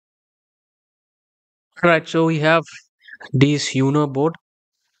Right, so we have this Uno board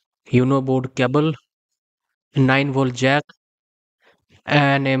cable, 9-volt jack,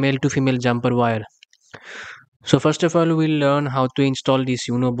 and a male to female jumper wire. So first of all, we'll learn how to install this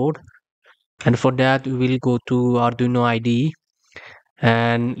Uno board, and for that we will go to Arduino IDE,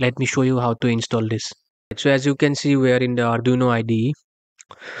 and let me show you how to install this. So as you can see, we are in the Arduino IDE.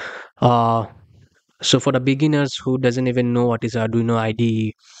 Uh, so for the beginners who doesn't even know what is Arduino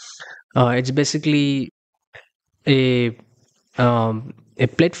IDE, it's basically a a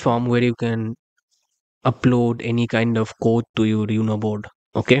platform where you can upload any kind of code to your Uno board.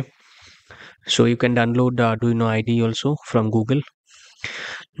 Okay, so you can download the Arduino IDE also from Google.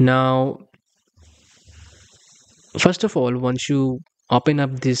 Now, first of all, once you open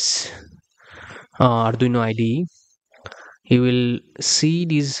up this Arduino IDE, you will see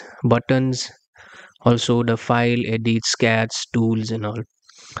these buttons, also the file, edits, cats, tools, and all.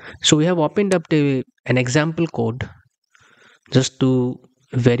 So we have opened up an example code just to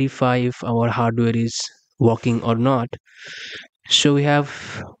verify if our hardware is working or not. So we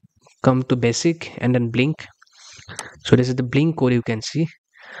have come to basic and then blink. So this is the blink code you can see.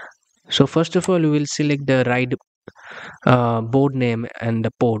 So first of all, we will select the right board name and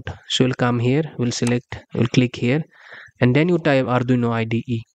the port. So you'll come here, we'll click here, and then you type Arduino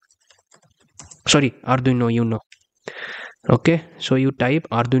IDE. Sorry, Arduino Uno. Okay, so you type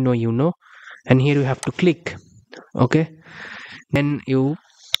Arduino Uno, and here you have to click. Okay, then you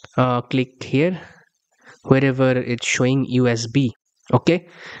click here wherever it's showing USB. Okay,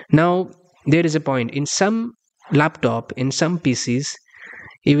 now there is a point in some laptop, in some PCs,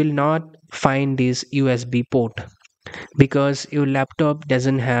 you will not find this USB port because your laptop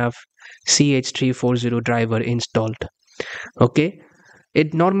doesn't have CH340 driver installed. Okay,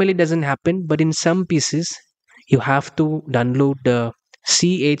 it normally doesn't happen, but in some pieces you have to download the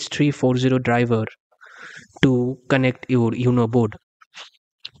CH340 driver to connect your Uno board.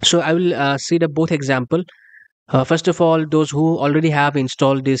 So I will see the both example. First of all, those who already have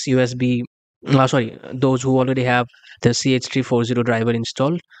installed this USB, those who already have the CH340 driver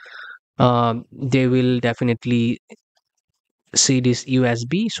installed, they will definitely see this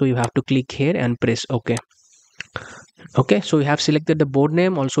USB. So you have to click here and press OK. Okay, so we have selected the board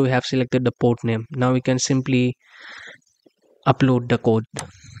name, also we have selected the port name. Now we can simply upload the code,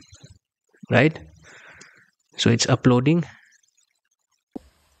 right? So it's uploading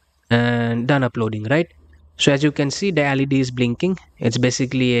and done uploading, right? So as you can see, the LED is blinking. It's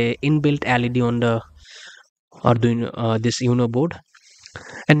basically a inbuilt LED on the Arduino, this Uno board.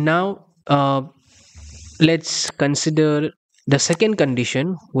 And now let's consider the second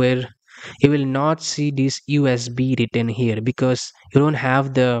condition where you will not see this USB written here because you don't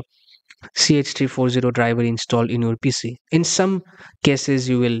have the CH340 driver installed in your PC. In some cases,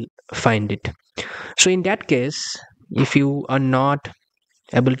 you will find it. So in that case, if you are not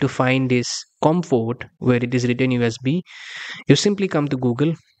able to find this COM port where it is written USB, you simply come to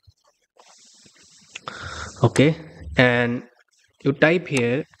Google, okay, and you type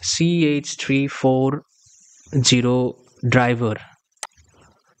here CH340 driver,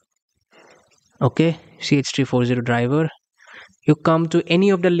 okay, CH340 driver. You come to any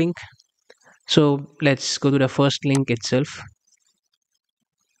of the link. So let's go to the first link itself,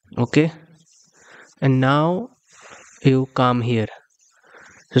 okay, and now you come here.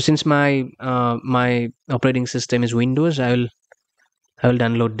 So since my operating system is Windows, I will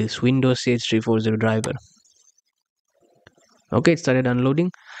download this Windows CH340 driver. Okay, it started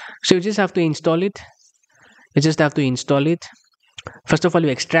downloading. So you just have to install it. First of all, you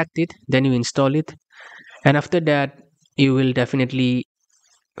extract it, then you install it, and after that you will definitely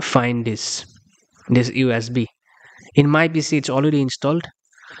find this USB. In my PC it's already installed,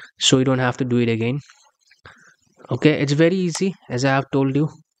 so you don't have to do it again. Okay, it's very easy as I have told you.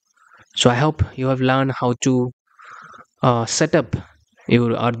 So I hope you have learned how to set up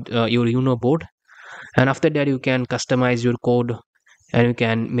your Uno board, and after that you can customize your code and you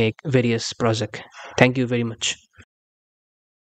can make various projects. Thank you very much.